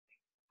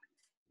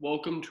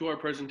Welcome to our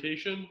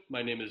presentation.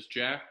 My name is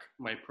Jack.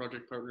 My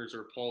project partners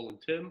are Paul and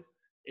Tim,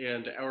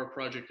 and our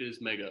project is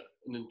Mega,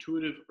 an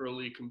intuitive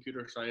early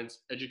computer science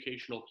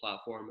educational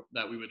platform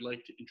that we would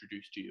like to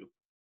introduce to you.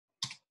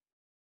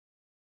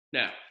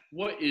 Now,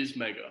 what is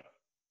Mega?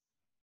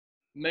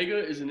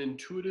 Mega is an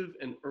intuitive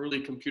and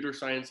early computer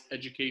science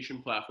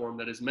education platform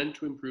that is meant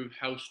to improve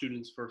how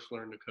students first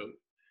learn to code.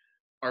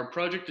 Our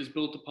project is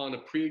built upon a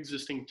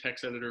pre-existing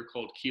text editor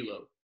called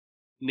Kilo,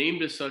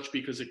 named as such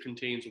because it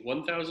contains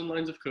 1,000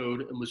 lines of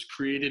code and was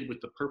created with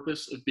the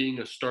purpose of being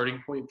a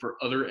starting point for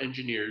other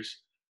engineers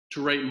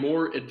to write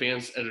more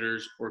advanced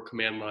editors or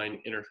command line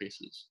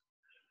interfaces.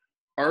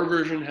 Our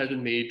version has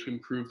been made to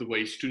improve the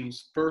way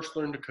students first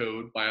learn to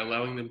code by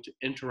allowing them to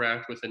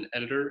interact with an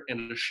editor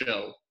and a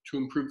shell to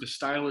improve the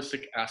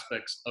stylistic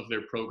aspects of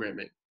their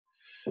programming.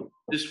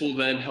 This will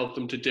then help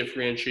them to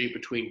differentiate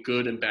between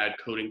good and bad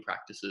coding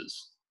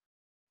practices.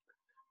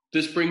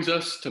 This brings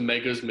us to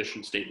Mega's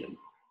mission statement.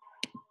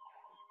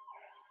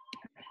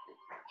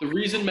 The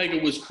reason Mega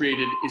was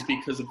created is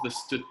because of the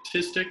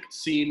statistic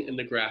seen in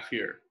the graph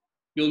here.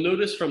 You'll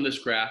notice from this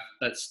graph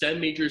that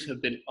STEM majors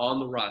have been on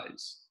the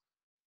rise,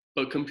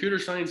 but computer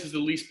science is the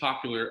least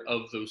popular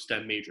of those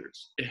STEM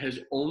majors. It has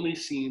only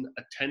seen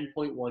a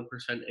 10.1%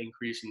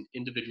 increase in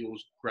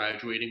individuals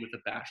graduating with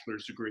a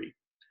bachelor's degree.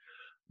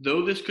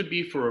 Though this could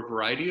be for a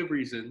variety of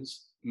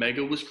reasons,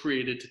 Mega was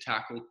created to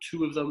tackle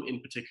two of them in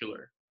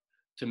particular: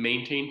 to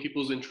maintain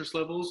people's interest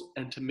levels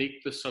and to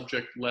make the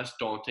subject less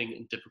daunting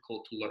and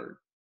difficult to learn.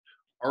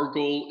 Our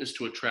goal is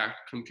to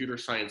attract computer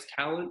science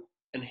talent,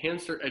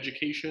 enhance their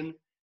education,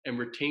 and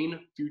retain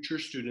future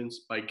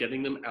students by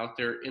getting them out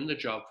there in the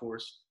job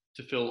force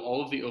to fill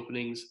all of the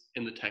openings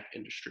in the tech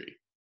industry.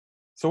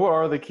 So what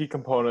are the key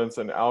components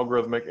and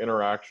algorithmic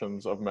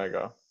interactions of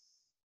Mega?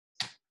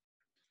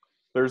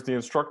 There's the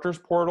instructors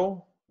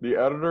portal, the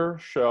editor,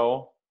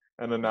 shell,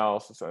 and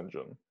analysis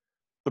engine.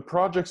 The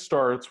project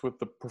starts with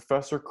the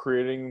professor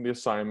creating the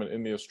assignment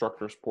in the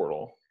instructors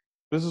portal.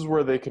 This is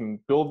where they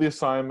can build the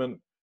assignment,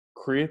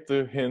 create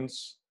the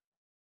hints,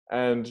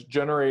 and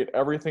generate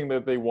everything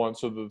that they want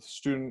so that the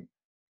student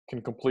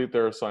can complete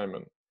their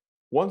assignment.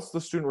 Once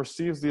the student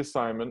receives the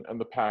assignment and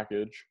the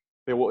package,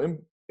 they will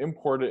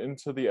import it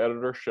into the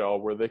editor shell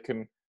where they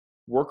can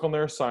work on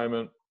their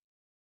assignment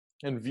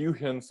and view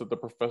hints that the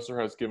professor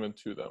has given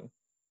to them.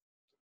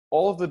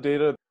 All of the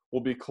data will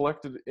be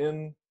collected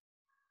in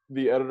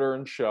the editor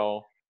and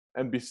shell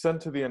and be sent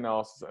to the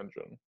analysis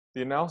engine.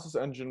 The analysis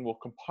engine will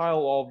compile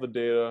all of the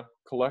data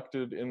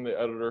collected in the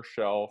editor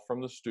shell from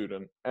the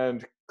student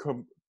and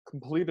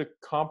complete a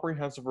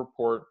comprehensive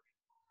report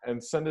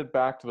and send it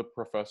back to the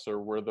professor,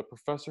 where the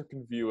professor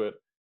can view it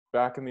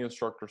back in the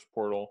instructor's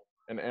portal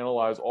and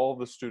analyze all of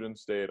the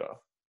students' data.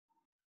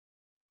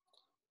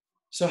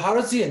 So how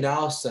does the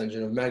analysis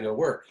engine of Mega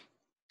work?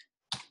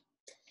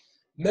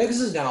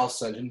 Mega's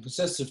analysis engine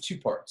consists of two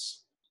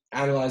parts: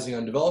 analyzing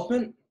on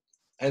development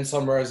and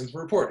summarizing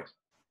for reporting.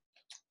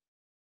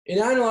 In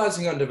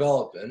analyzing on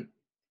development,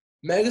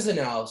 Mega's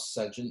analysis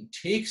engine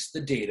takes the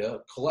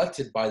data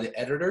collected by the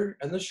editor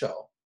and the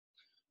shell,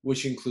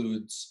 which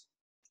includes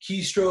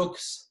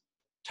keystrokes,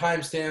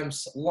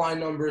 timestamps, line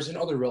numbers, and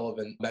other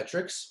relevant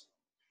metrics,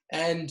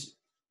 and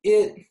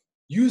it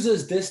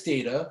uses this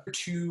data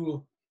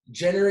to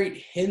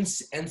generate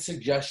hints and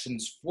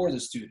suggestions for the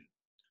student.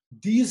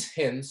 These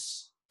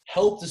hints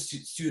help the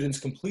students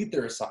complete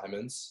their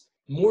assignments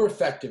more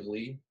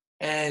effectively,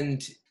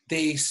 and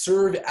they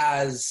serve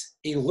as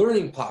a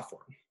learning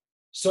platform.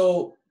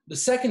 So the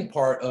second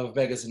part of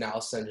Mega's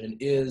analysis engine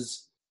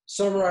is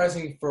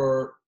summarizing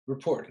for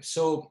reporting.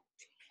 So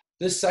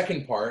this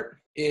second part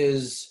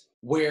is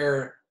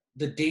where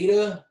the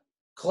data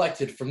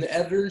collected from the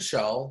editor and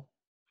shell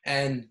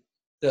and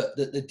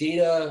the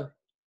data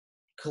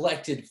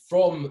collected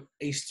from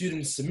a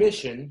student's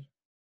submission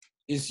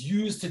is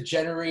used to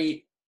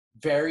generate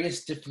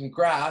various different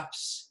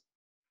graphs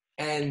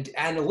and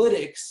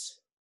analytics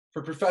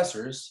for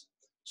professors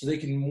so they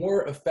can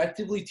more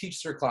effectively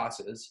teach their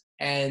classes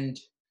and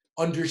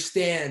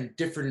understand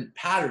different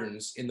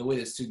patterns in the way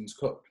that students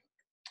code.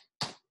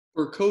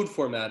 For code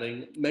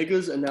formatting,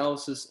 Mega's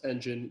analysis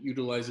engine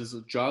utilizes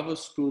a Java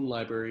Spoon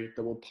library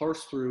that will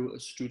parse through a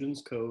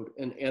student's code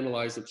and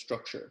analyze its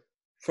structure.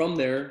 From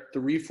there, the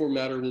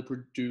reformatter will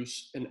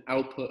produce an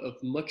output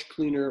of much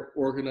cleaner,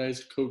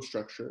 organized code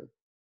structure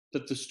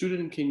that the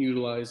student can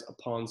utilize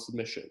upon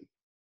submission,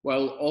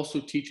 while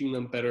also teaching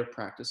them better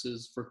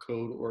practices for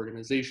code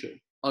organization.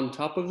 On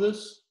top of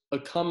this, a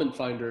comment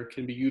finder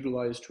can be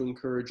utilized to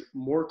encourage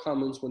more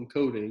comments when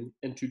coding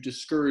and to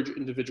discourage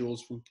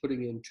individuals from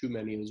putting in too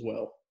many as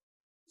well.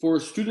 For a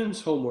student's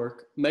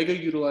homework, Mega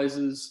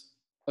utilizes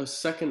a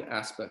second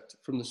aspect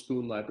from the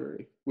Spoon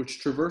library,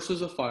 which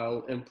traverses a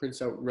file and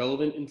prints out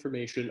relevant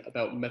information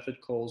about method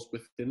calls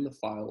within the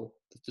file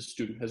that the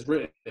student has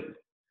written.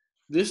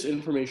 This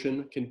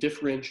information can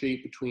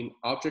differentiate between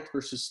object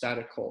versus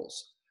static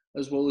calls,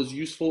 as well as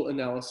useful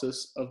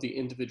analysis of the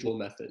individual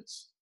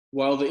methods.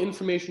 While the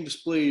information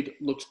displayed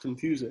looks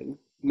confusing,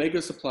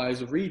 Mega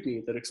supplies a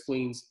README that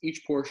explains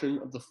each portion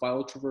of the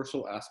file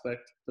traversal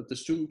aspect that the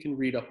student can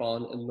read up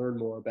on and learn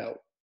more about.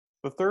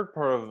 The third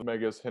part of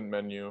Mega's hint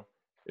menu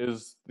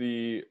is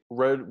the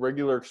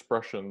regular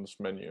expressions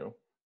menu.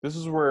 This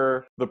is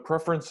where the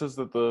preferences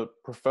that the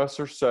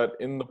professor set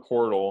in the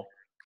portal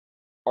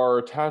are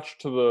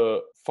attached to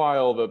the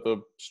file that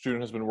the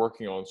student has been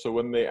working on. So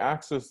when they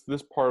access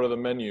this part of the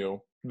menu,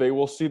 they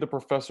will see the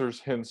professor's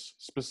hints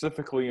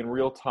specifically in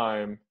real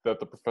time that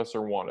the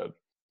professor wanted.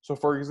 So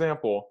for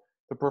example,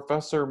 the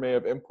professor may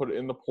have input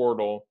in the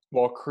portal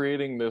while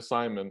creating the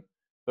assignment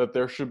that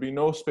there should be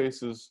no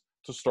spaces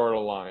to start a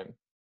line.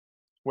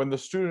 When the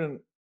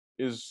student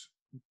is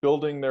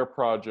building their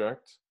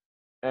project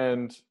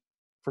and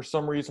for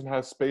some reason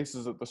has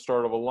spaces at the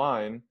start of a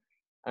line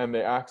and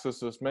they access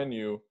this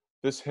menu,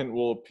 this hint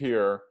will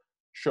appear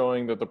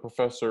showing that the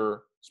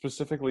professor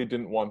specifically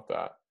didn't want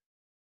that,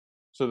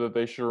 so that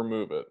they should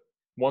remove it.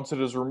 Once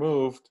it is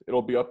removed,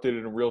 it'll be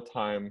updated in real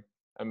time,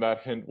 and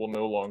that hint will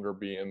no longer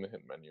be in the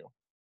hint menu.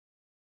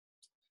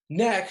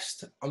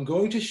 Next, I'm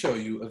going to show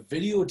you a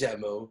video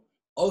demo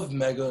of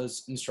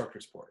Mega's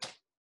Instructors Portal.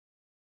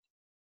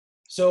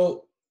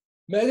 So,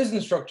 Mega's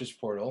Instructors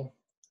Portal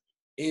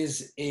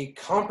is a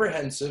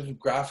comprehensive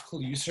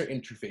graphical user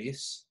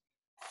interface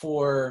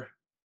for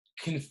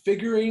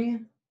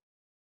configuring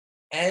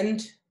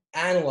and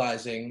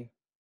analyzing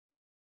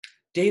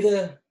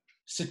data,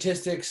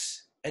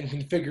 statistics, and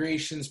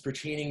configurations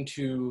pertaining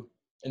to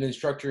an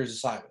instructor's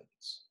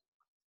assignments.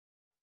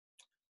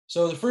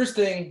 So the first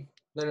thing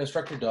that an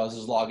instructor does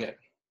is log in.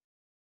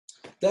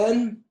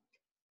 Then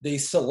they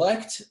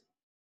select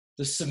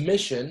the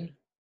submission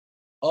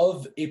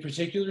of a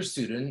particular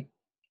student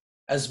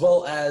as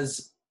well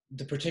as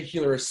the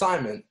particular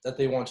assignment that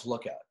they want to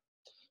look at,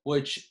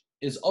 which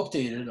is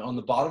updated on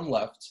the bottom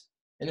left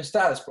in a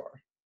status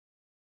bar.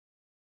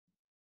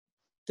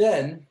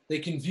 Then they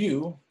can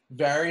view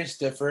various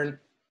different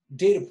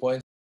data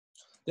points.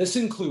 This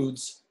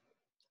includes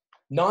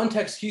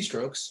non-text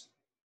keystrokes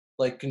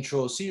like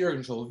Control-C or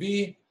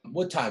Control-V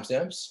with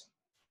timestamps,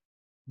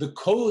 the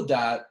code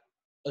that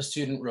a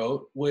student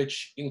wrote,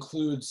 which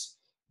includes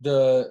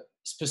the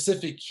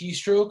specific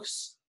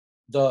keystrokes,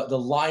 the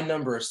line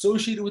number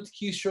associated with the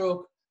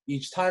keystroke,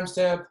 each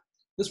timestamp.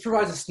 This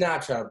provides a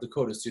snapshot of the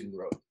code a student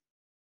wrote.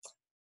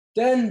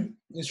 Then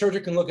the instructor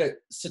can look at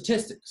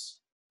statistics.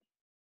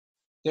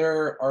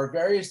 There are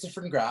various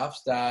different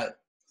graphs that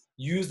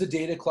use the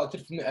data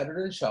collected from the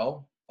editor and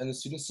shell and the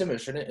student's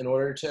submission in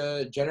order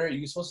to generate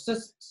useful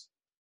statistics.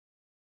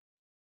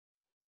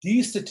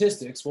 These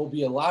statistics will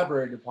be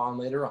elaborated upon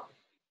later on.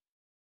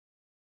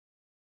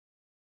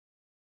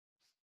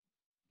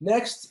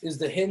 Next is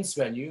the hints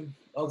menu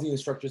of the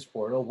instructor's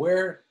portal,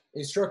 where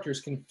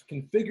instructors can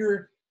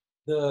configure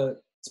the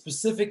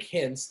specific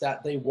hints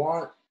that they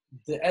want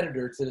the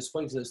editor to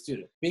display to the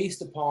student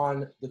based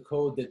upon the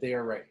code that they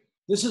are writing.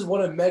 This is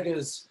one of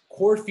Mega's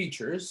core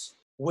features,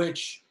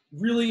 which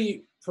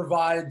really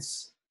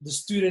provides the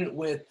student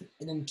with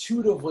an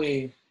intuitive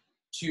way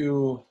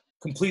to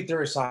complete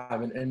their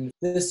assignment. And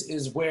this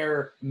is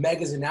where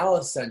Mega's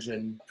analysis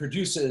engine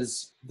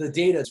produces the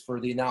data for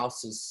the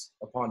analysis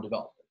upon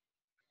development.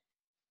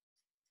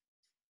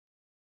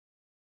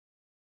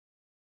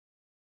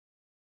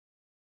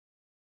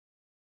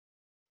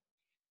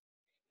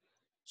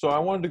 So I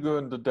wanted to go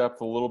into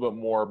depth a little bit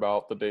more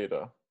about the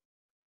data.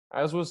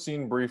 As was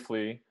seen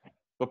briefly,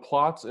 the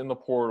plots in the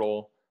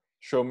portal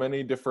show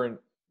many different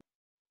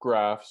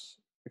graphs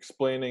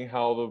explaining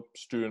how the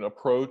student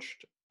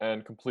approached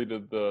and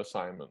completed the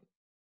assignment.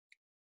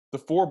 The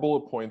 4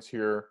 bullet points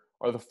here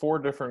are the 4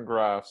 different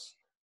graphs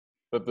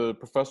that the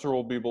professor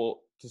will be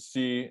able to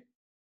see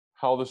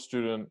how the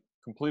student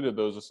completed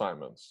those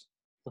assignments.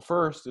 The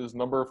first is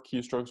number of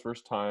keystrokes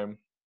versus time.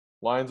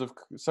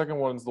 Second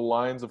one is the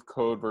lines of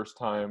code versus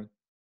time.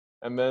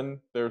 And then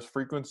there's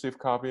frequency of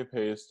copy and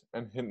paste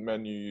and hint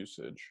menu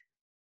usage.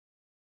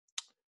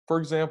 For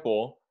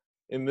example,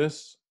 in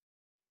this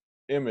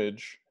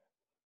image,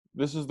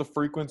 this is the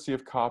frequency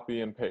of copy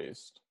and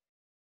paste.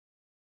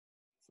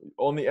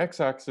 On the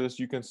x-axis,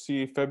 you can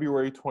see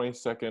February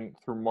 22nd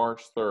through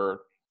March 3rd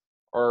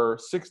are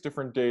 6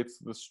 different dates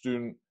the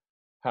student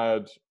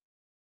had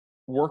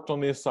worked on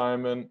the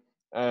assignment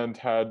and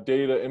had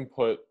data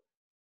input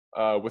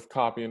with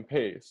copy and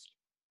paste.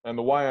 And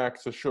the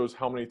y-axis shows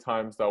how many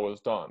times that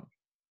was done.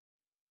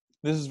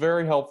 This is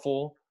very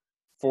helpful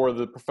for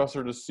the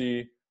professor to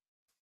see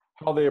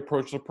how they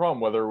approached the problem,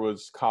 whether it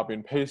was copy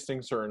and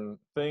pasting certain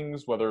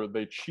things, whether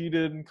they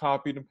cheated and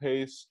copied and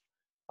paste.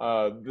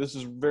 This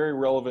is very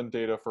relevant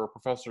data for a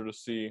professor to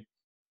see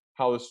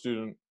how the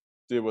student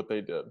did what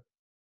they did.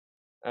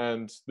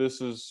 And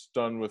this is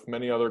done with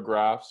many other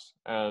graphs,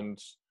 and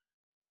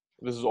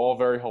this is all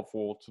very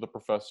helpful to the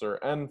professor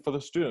and for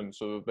the students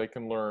so that they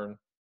can learn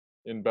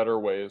in better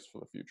ways for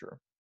the future.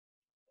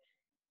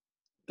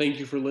 Thank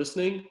you for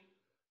listening.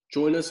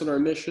 Join us in our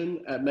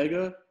mission at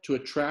Mega to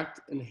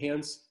attract,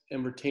 enhance,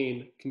 and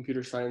retain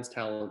computer science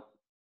talent.